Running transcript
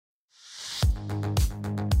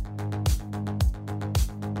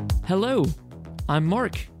Hello, I'm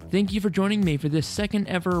Mark. Thank you for joining me for this second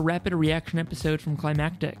ever Rapid Reaction episode from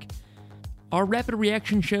Climactic. Our Rapid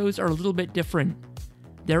Reaction shows are a little bit different.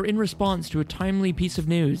 They're in response to a timely piece of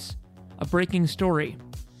news, a breaking story,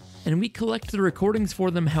 and we collect the recordings for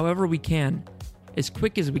them however we can, as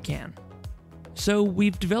quick as we can. So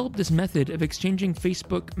we've developed this method of exchanging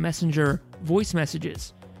Facebook Messenger voice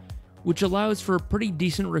messages, which allows for pretty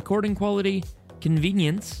decent recording quality,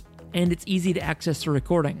 convenience, and it's easy to access the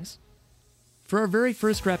recordings. For our very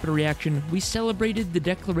first Rapid Reaction, we celebrated the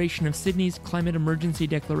declaration of Sydney's Climate Emergency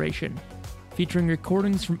Declaration, featuring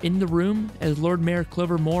recordings from in the room as Lord Mayor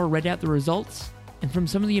Clover Moore read out the results, and from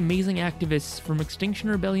some of the amazing activists from Extinction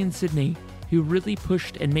Rebellion Sydney who really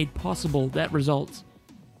pushed and made possible that result.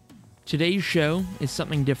 Today's show is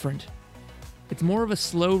something different. It's more of a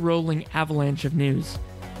slow-rolling avalanche of news.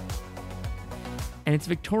 And it's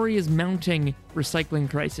Victoria's mounting recycling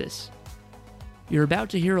crisis. You're about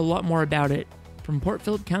to hear a lot more about it from Port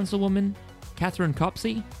Phillip Councilwoman Catherine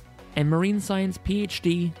Copsey and Marine Science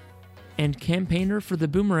PhD and campaigner for the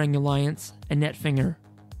Boomerang Alliance, Annett.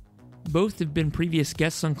 Both have been previous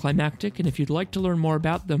guests on Climactic, and if you'd like to learn more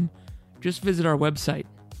about them, just visit our website.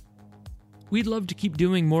 We'd love to keep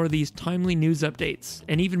doing more of these timely news updates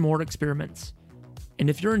and even more experiments. And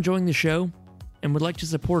if you're enjoying the show and would like to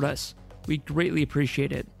support us, we'd greatly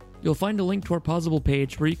appreciate it. You'll find a link to our Possible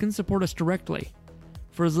page where you can support us directly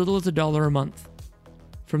for as little as $1 a month,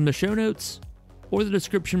 from the show notes or the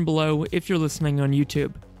description below if you're listening on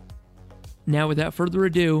YouTube. Now, without further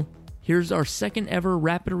ado, here's our second ever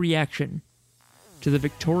Rapid Reaction to the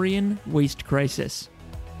Victorian waste crisis.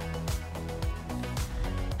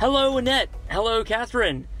 Hello, Annett. Hello,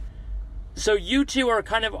 Catherine. So you two are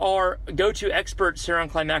kind of our go-to experts here on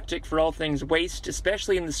Climactic for all things waste,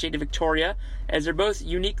 especially in the state of Victoria, as they're both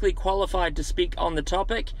uniquely qualified to speak on the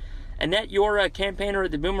topic. Annett, you're a campaigner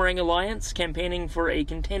at the Boomerang Alliance, campaigning for a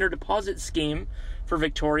container deposit scheme for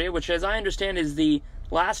Victoria, which, as I understand, is the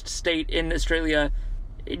last state in Australia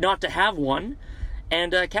not to have one.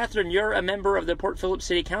 And Catherine, you're a member of the Port Phillip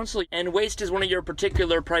City Council, and waste is one of your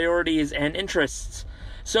particular priorities and interests.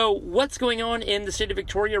 So what's going on in the state of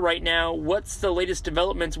Victoria right now? What's the latest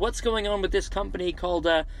developments? What's going on with this company called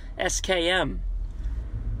SKM?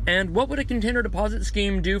 And what would a container deposit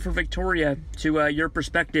scheme do for Victoria, to your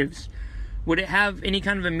perspectives? Would it have any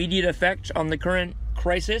kind of immediate effect on the current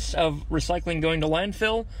crisis of recycling going to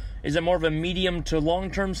landfill? Is it more of a medium to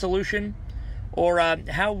long-term solution? Or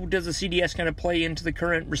how does the CDS kind of play into the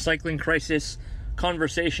current recycling crisis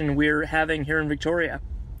conversation we're having here in Victoria?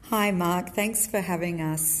 Hi, Mark. Thanks for having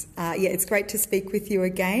us. It's great to speak with you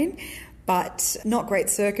again, but not great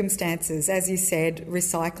circumstances. As you said,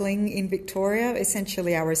 recycling in Victoria,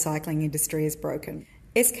 essentially our recycling industry is broken.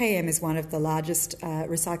 SKM is one of the largest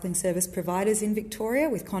recycling service providers in Victoria,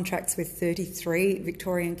 with contracts with 33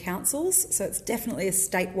 Victorian councils. So it's definitely a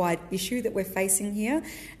statewide issue that we're facing here,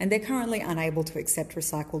 and they're currently unable to accept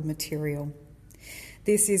recycled material.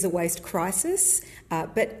 This is a waste crisis,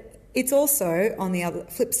 but it's also, on the other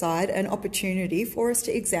flip side, an opportunity for us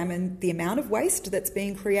to examine the amount of waste that's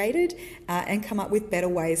being created and come up with better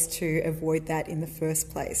ways to avoid that in the first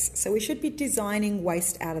place. So we should be designing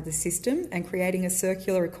waste out of the system and creating a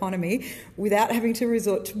circular economy without having to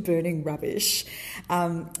resort to burning rubbish.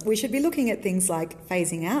 We should be looking at things like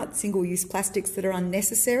phasing out single-use plastics that are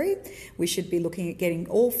unnecessary. We should be looking at getting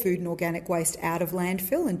all food and organic waste out of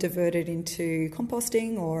landfill and diverted into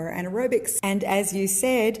composting or anaerobics. And as you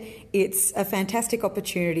said, it's a fantastic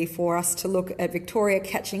opportunity for us to look at Victoria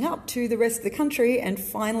catching up to the rest of the country and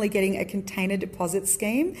finally getting a container deposit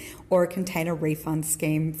scheme or a container refund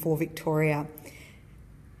scheme for Victoria.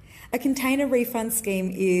 A container refund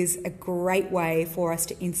scheme is a great way for us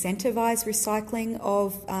to incentivise recycling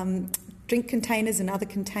of drink containers and other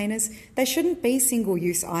containers. They shouldn't be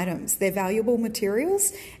single-use items. They're valuable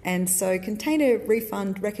materials, and so container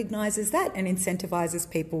refund recognises that and incentivises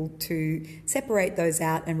people to separate those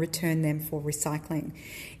out and return them for recycling.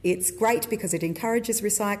 It's great because it encourages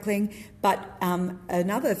recycling, but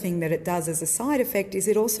another thing that it does as a side effect is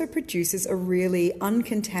it also produces a really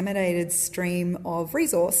uncontaminated stream of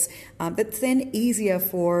resource that's then easier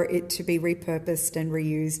for it to be repurposed and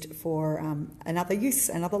reused for another use,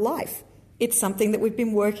 another life. It's something that we've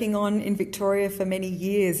been working on in Victoria for many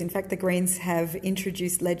years. In fact, the Greens have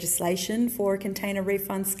introduced legislation for a container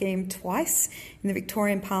refund scheme twice in the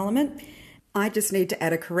Victorian Parliament. I just need to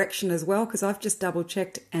add a correction as well, because I've just double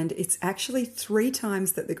checked and it's actually 3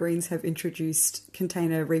 times that the Greens have introduced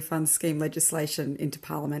container refund scheme legislation into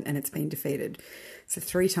Parliament and it's been defeated. So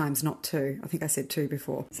 3 times, not 2. I think I said 2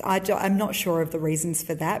 before. So I'm not sure of the reasons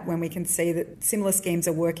for that when we can see that similar schemes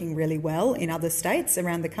are working really well in other states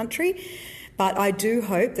around the country. But I do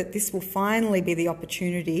hope that this will finally be the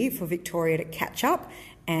opportunity for Victoria to catch up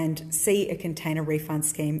and see a container refund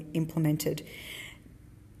scheme implemented.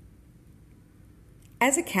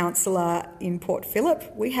 As a councillor in Port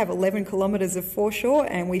Phillip, we have 11 kilometres of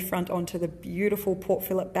foreshore and we front onto the beautiful Port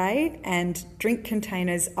Phillip Bay, and drink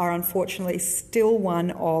containers are unfortunately still one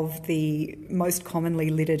of the most commonly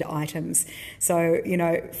littered items. So,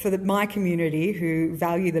 for my community who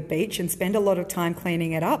value the beach and spend a lot of time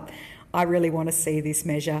cleaning it up, I really want to see this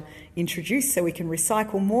measure introduced so we can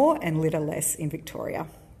recycle more and litter less in Victoria.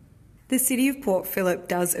 The City of Port Phillip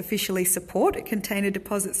does officially support a container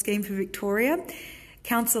deposit scheme for Victoria.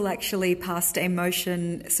 Council actually passed a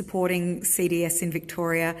motion supporting CDS in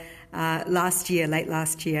Victoria late last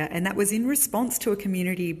year, and that was in response to a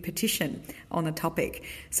community petition on the topic.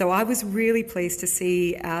 So I was really pleased to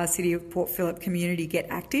see our City of Port Phillip community get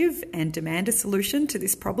active and demand a solution to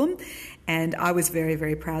this problem, and I was very,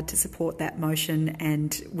 very proud to support that motion.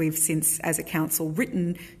 And we've since, as a council,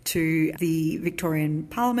 written to the Victorian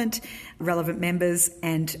Parliament, relevant members,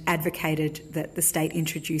 and advocated that the state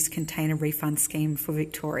introduce container refund scheme for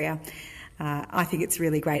Victoria. I think it's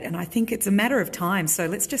really great, and I think it's a matter of time, so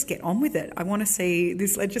let's just get on with it. I want to see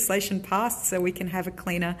this legislation passed so we can have a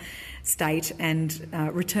cleaner state and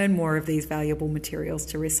return more of these valuable materials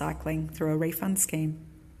to recycling through a refund scheme.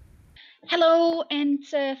 Hello, and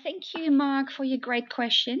thank you, Mark, for your great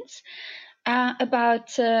questions about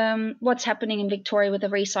what's happening in Victoria with the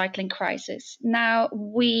recycling crisis. Now,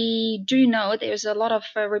 we do know there's a lot of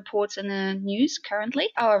reports in the news currently.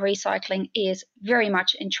 Our recycling is very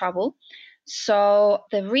much in trouble. So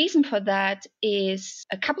the reason for that is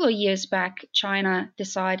a couple of years back, China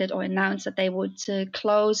decided or announced that they would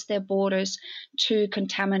close their borders to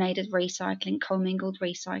contaminated recycling, commingled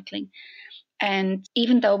recycling. And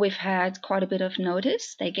even though we've had quite a bit of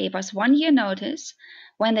notice, they gave us 1 year notice.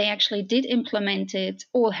 When they actually did implement it,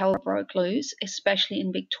 all hell broke loose, especially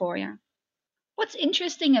in Victoria. What's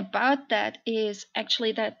interesting about that is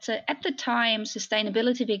actually that at the time,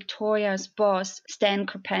 Sustainability Victoria's boss, Stan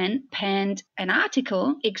Crepin, penned an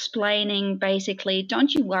article explaining basically,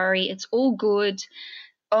 don't you worry, it's all good.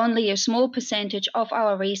 Only a small percentage of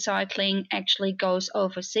our recycling actually goes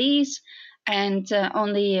overseas, and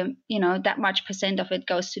only that much percent of it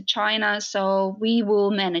goes to China, so we will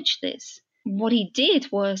manage this. What he did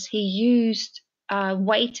was he used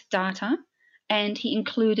weight data, and he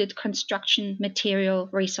included construction material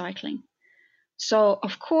recycling. So,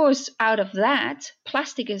 of course, out of that,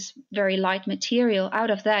 plastic is very light material.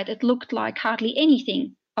 Out of that, it looked like hardly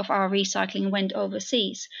anything of our recycling went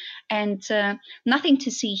overseas. And nothing to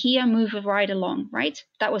see here, move it right along, right?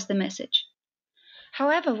 That was the message.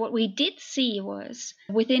 However, what we did see was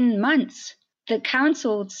within months, the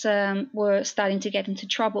councils were starting to get into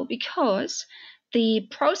trouble because the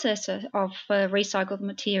processor of recycled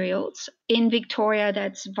materials in Victoria,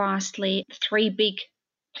 that's vastly 3 big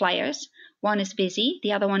players. One is Visy,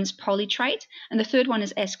 the other one is Polytrade, and the third one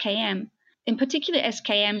is SKM. In particular,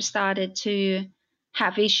 SKM started to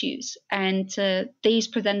have issues, and these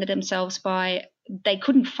presented themselves by they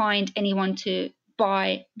couldn't find anyone to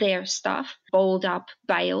buy their stuff, balled up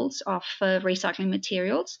bales of recycling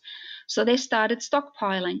materials, so they started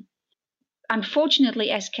stockpiling. Unfortunately,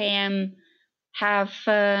 SKM have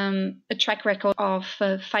a track record of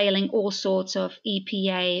failing all sorts of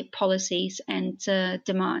EPA policies and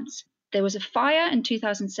demands. There was a fire in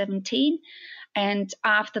 2017, and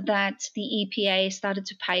after that, the EPA started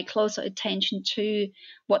to pay closer attention to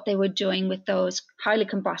what they were doing with those highly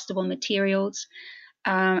combustible materials,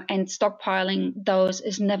 and stockpiling those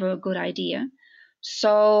is never a good idea.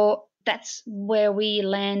 So that's where we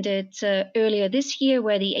landed earlier this year,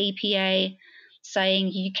 where the EPA saying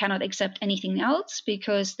you cannot accept anything else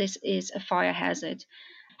because this is a fire hazard.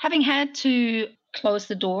 Having had to close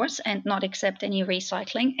the doors and not accept any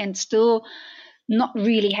recycling, and still not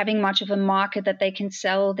really having much of a market that they can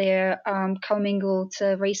sell their commingled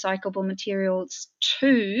recyclable materials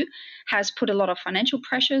to, has put a lot of financial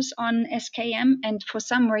pressures on SKM, and for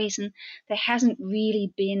some reason there hasn't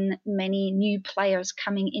really been many new players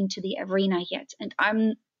coming into the arena yet, and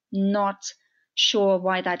I'm not sure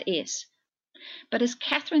why that is. But as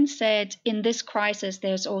Catherine said, in this crisis,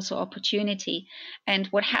 there's also opportunity. And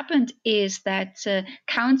what happened is that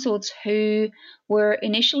councils who were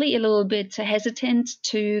initially a little bit hesitant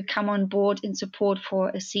to come on board in support for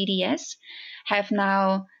a CDS have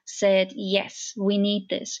now said, yes, we need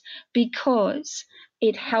this, because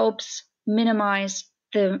it helps minimize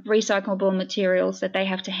the recyclable materials that they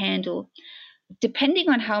have to handle. depending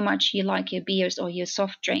on how much you like your beers or your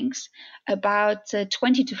soft drinks, about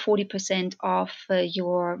 20 to 40% of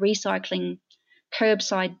your recycling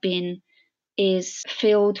curbside bin is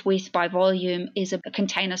filled with, by volume, is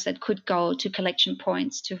containers that could go to collection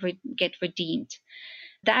points to get redeemed.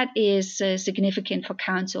 That is significant for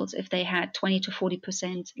councils if they had 20 to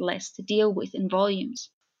 40% less to deal with in volumes.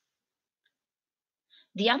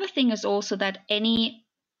 The other thing is also that any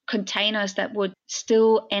containers that would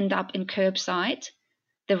still end up in curbside,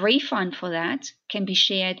 the refund for that can be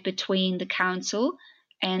shared between the council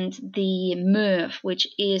and the MRF, which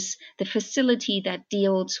is the facility that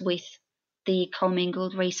deals with the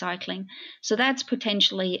commingled recycling. So that's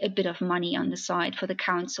potentially a bit of money on the side for the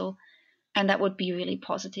council, and that would be really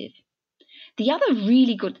positive. The other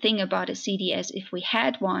really good thing about a CDS, if we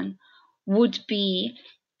had one, would be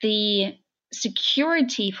the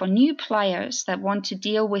security for new players that want to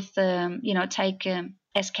deal with, take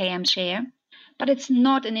SKM share, but it's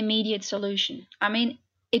not an immediate solution. I mean,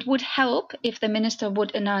 it would help if the minister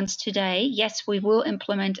would announce today, yes, we will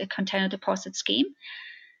implement a container deposit scheme,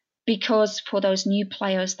 because for those new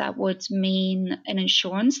players, that would mean an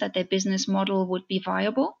insurance that their business model would be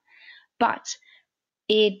viable. But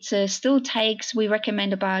it still takes, we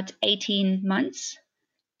recommend, about 18 months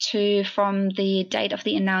from the date of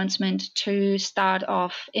the announcement to start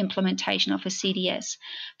off implementation of a CDS,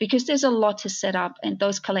 because there's a lot to set up, and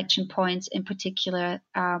those collection points in particular,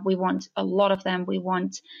 we want a lot of them. We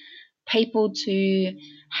want people to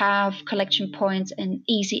have collection points and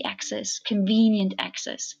easy access, convenient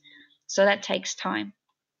access. So that takes time.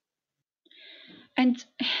 And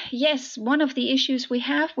yes, one of the issues we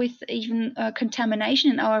have with even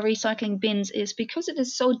contamination in our recycling bins is because it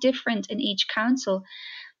is so different in each council.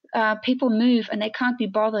 People move and they can't be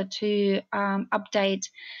bothered to update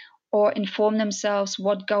or inform themselves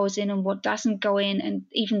what goes in and what doesn't go in. And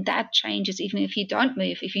even that changes, even if you don't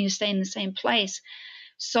move, if you stay in the same place.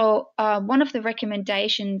 So one of the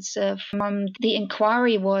recommendations from the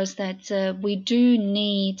inquiry was that we do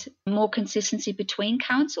need more consistency between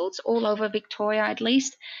councils all over Victoria, at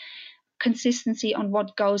least consistency on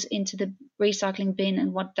what goes into the recycling bin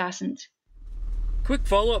and what doesn't. Quick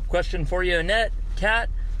follow-up question for you, Annett. Kat,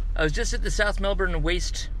 I was just at the South Melbourne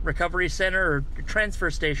Waste Recovery Centre or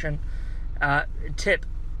transfer station. Tip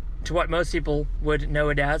to what most people would know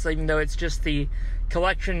it as, even though it's just the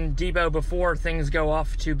collection depot before things go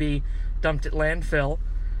off to be dumped at landfill.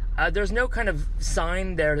 There's no kind of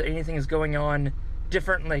sign there that anything is going on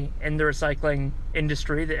differently in the recycling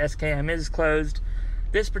industry, that SKM is closed.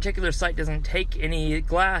 This particular site doesn't take any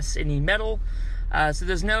glass, any metal, so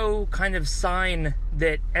there's no kind of sign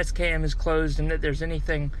that SKM is closed and that there's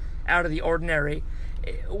anything out of the ordinary.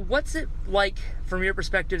 What's it like, from your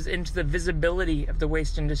perspectives, into the visibility of the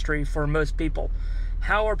waste industry for most people?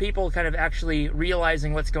 How are people kind of actually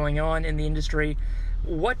realizing what's going on in the industry?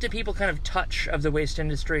 What do people kind of touch of the waste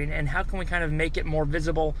industry, and how can we kind of make it more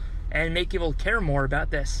visible and make people care more about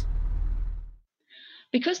this?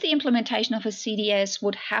 Because the implementation of a CDS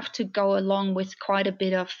would have to go along with quite a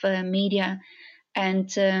bit of media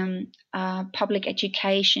and public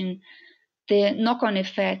education, the knock-on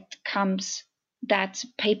effect comes that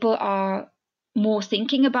people are more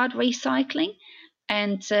thinking about recycling,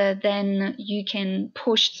 and then you can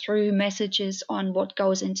push through messages on what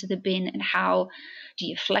goes into the bin and how. Do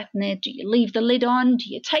you flatten it? Do you leave the lid on? Do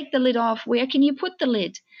you take the lid off? Where can you put the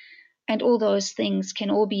lid? And all those things can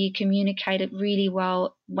all be communicated really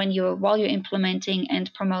well while you're implementing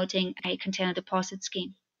and promoting a container deposit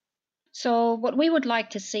scheme. So what we would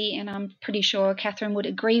like to see, and I'm pretty sure Catherine would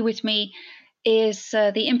agree with me, is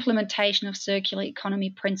the implementation of circular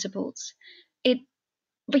economy principles.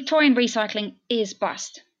 Victorian recycling is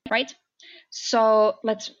bust, right? So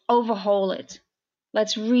let's overhaul it.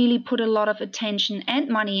 Let's really put a lot of attention and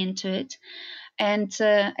money into it. And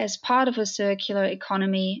as part of a circular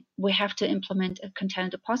economy, we have to implement a container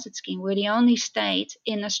deposit scheme. We're the only state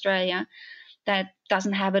in Australia that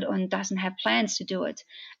doesn't have it and doesn't have plans to do it.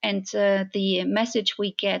 And the message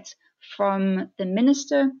we get from the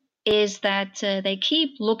minister is that they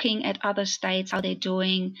keep looking at other states, how they're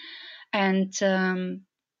doing, and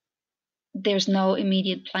there's no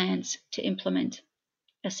immediate plans to implement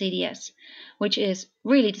a CDS, which is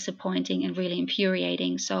really disappointing and really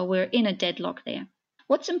infuriating. So we're in a deadlock there.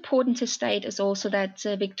 What's important to state is also that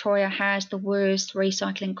Victoria has the worst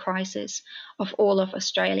recycling crisis of all of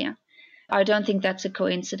Australia. I don't think that's a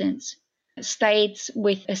coincidence. States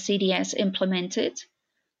with a CDS implemented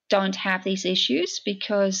don't have these issues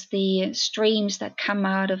because the streams that come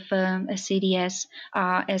out of a CDS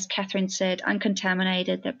are, as Catherine said,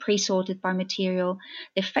 uncontaminated, they're pre-sorted by material,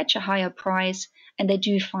 they fetch a higher price, and they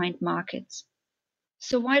do find markets.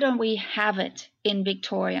 So why don't we have it in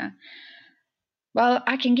Victoria? Well,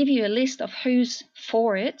 I can give you a list of who's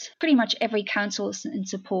for it. Pretty much every council is in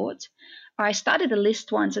support. I started a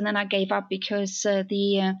list once and then I gave up because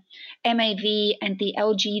the MAV and the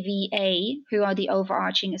LGVA, who are the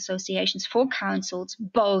overarching associations for councils,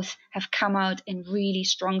 both have come out in really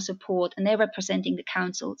strong support, and they're representing the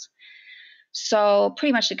councils. So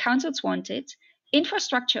pretty much the councils want it.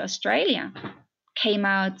 Infrastructure Australia came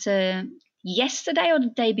out yesterday or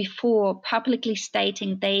the day before publicly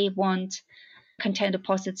stating they want container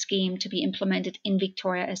deposit scheme to be implemented in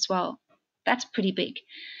Victoria as well. That's pretty big.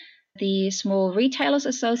 The Small Retailers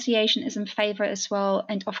Association is in favour as well,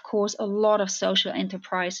 and of course a lot of social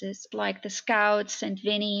enterprises like the Scouts and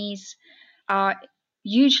Vinnies are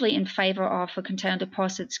usually in favour of a container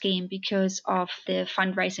deposit scheme because of the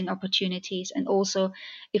fundraising opportunities, and also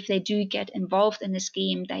if they do get involved in the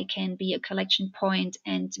scheme, they can be a collection point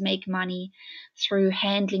and make money through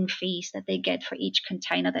handling fees that they get for each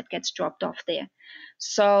container that gets dropped off there.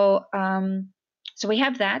 So we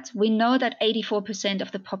have that. We know that 84%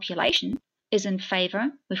 of the population is in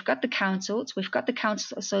favour. We've got the councils, we've got the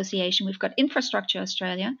Council Association, we've got Infrastructure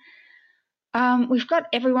Australia. We've got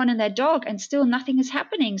everyone and their dog, and still nothing is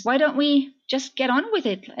happening. Why don't we just get on with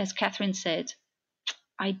it, as Catherine said?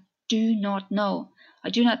 I do not know.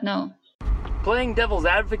 Playing devil's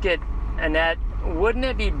advocate, Annett, wouldn't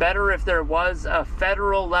it be better if there was a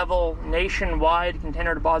federal level, nationwide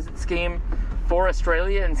container deposit scheme for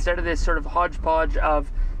Australia instead of this sort of hodgepodge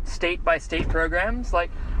of state-by-state programs?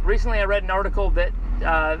 Like, recently I read an article that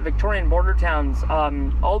Victorian border towns,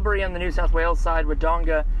 Albury on the New South Wales side,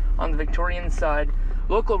 Wodonga on the Victorian side,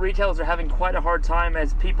 local retailers are having quite a hard time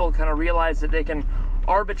as people kind of realize that they can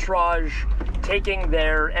arbitrage taking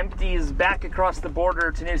their empties back across the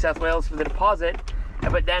border to New South Wales for the deposit,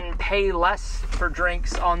 but then pay less for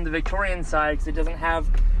drinks on the Victorian side because it doesn't have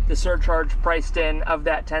the surcharge priced in of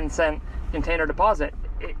that 10-cent container deposit.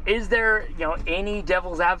 Is there, any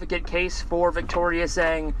devil's advocate case for Victoria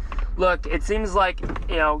saying, look, it seems like,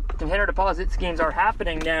 container deposit schemes are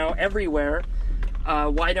happening now everywhere.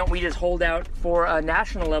 Why don't we just hold out for a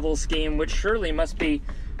national level scheme, which surely must be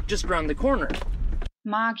just around the corner?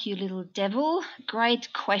 Mark, you little devil,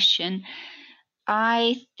 great question.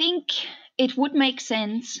 I think it would make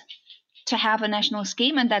sense to have a national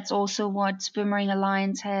scheme, and that's also what Boomerang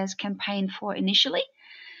Alliance has campaigned for initially.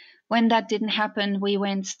 When that didn't happen, we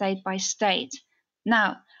went state by state.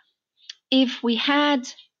 Now, if we had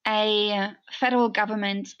a federal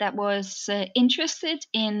government that was interested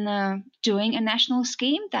in doing a national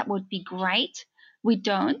scheme, that would be great. We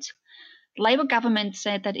don't. Labour government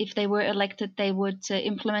said that if they were elected, they would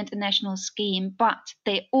implement a national scheme, but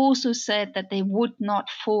they also said that they would not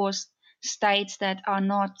force states that are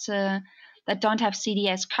not that don't have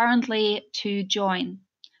CDS currently to join.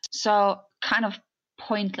 So kind of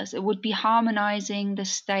pointless. It would be harmonizing the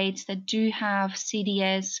states that do have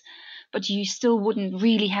CDS, but you still wouldn't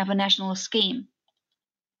really have a national scheme.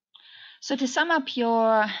 So to sum up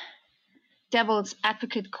your devil's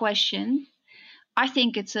advocate question, I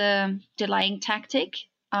think it's a delaying tactic.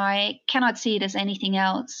 I cannot see it as anything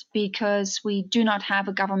else because we do not have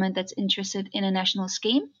a government that's interested in a national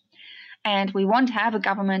scheme. And we won't have a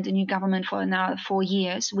new government for another 4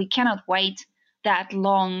 years. We cannot wait that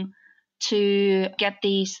long to get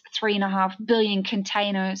these 3.5 billion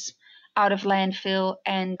containers out of landfill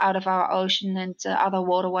and out of our ocean and other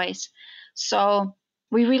waterways. So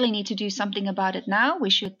we really need to do something about it now.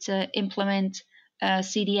 We should implement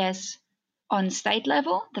CDS on state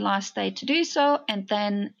level, the last state to do so. And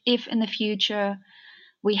then if in the future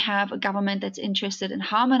we have a government that's interested in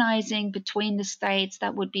harmonizing between the states,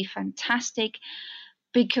 that would be fantastic,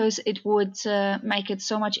 because it would make it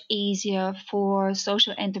so much easier for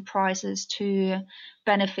social enterprises to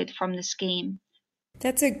benefit from the scheme.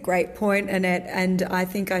 That's a great point, Annett, and I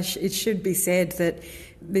think it should be said that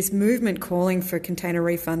this movement calling for a container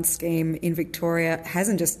refund scheme in Victoria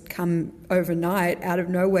hasn't just come overnight out of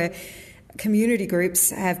nowhere. Community groups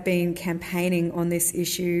have been campaigning on this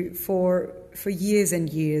issue for years and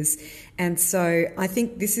years. And so I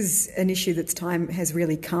think this is an issue that's time has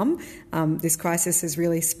really come. This crisis has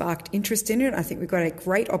really sparked interest in it. I think we've got a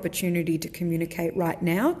great opportunity to communicate right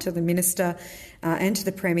now to the Minister and to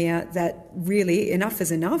the Premier that really enough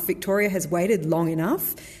is enough. Victoria has waited long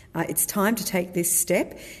enough. It's time to take this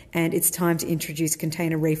step, and it's time to introduce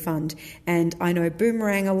container refund. And I know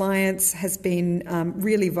Boomerang Alliance has been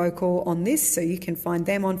really vocal on this, so you can find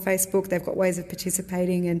them on Facebook. They've got ways of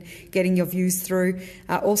participating and getting your views reviews through.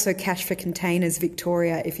 Also Cash for Containers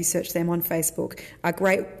Victoria, if you search them on Facebook, are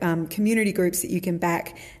great community groups that you can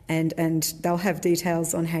back, and they'll have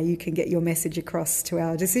details on how you can get your message across to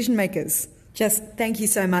our decision makers. Just thank you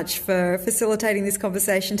so much for facilitating this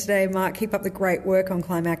conversation today, Mark. Keep up the great work on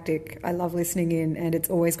Climactic. I love listening in, and it's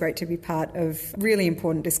always great to be part of really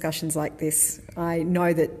important discussions like this. I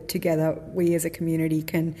know that together we as a community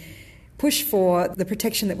can push for the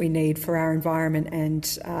protection that we need for our environment and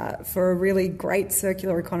for a really great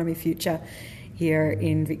circular economy future here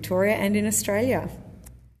in Victoria and in Australia.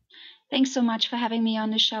 Thanks so much for having me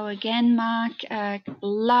on the show again, Mark.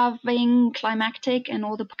 Loving Climactic and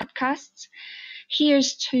all the podcasts.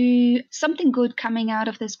 Here's to something good coming out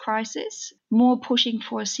of this crisis. More pushing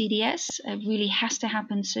for CDS. It really has to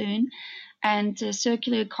happen soon. And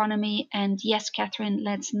circular economy. And yes, Catherine,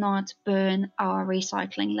 let's not burn our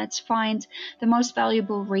recycling. Let's find the most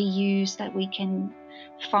valuable reuse that we can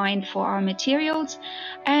find for our materials.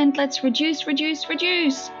 And let's reduce.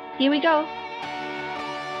 Here we go.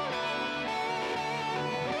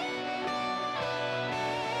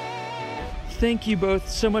 Thank you both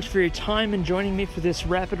so much for your time and joining me for this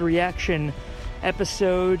rapid reaction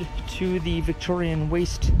episode to the Victorian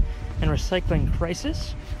waste and recycling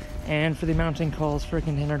crisis, and for the mounting calls for a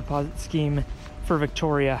container deposit scheme for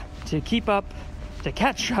Victoria to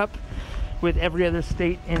catch up with every other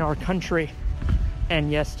state in our country,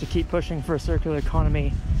 and yes, to keep pushing for a circular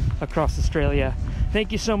economy across Australia.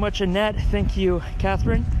 Thank you so much, Annett. Thank you,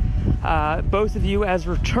 Catherine. Both of you as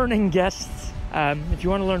returning guests. If you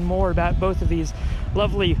want to learn more about both of these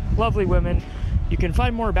lovely, lovely women, you can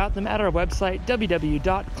find more about them at our website,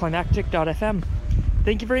 www.climactic.fm.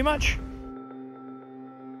 Thank you very much.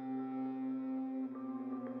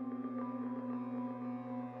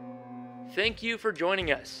 Thank you for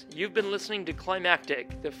joining us. You've been listening to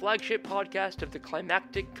Climactic, the flagship podcast of the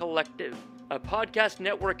Climactic Collective, a podcast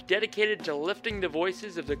network dedicated to lifting the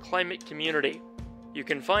voices of the climate community. You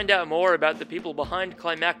can find out more about the people behind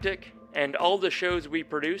Climactic and all the shows we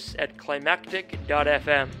produce at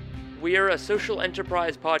climactic.fm. We are a social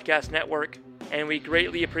enterprise podcast network, and we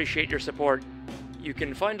greatly appreciate your support. You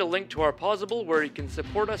can find a link to our Pozible where you can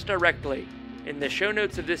support us directly in the show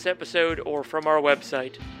notes of this episode or from our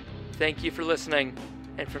website. Thank you for listening,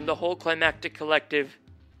 and from the whole Climactic Collective,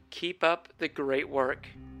 keep up the great work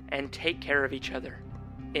and take care of each other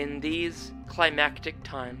in these climactic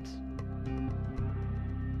times.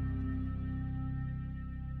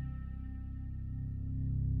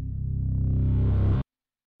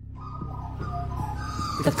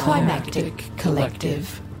 The Climactic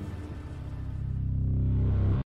Collective.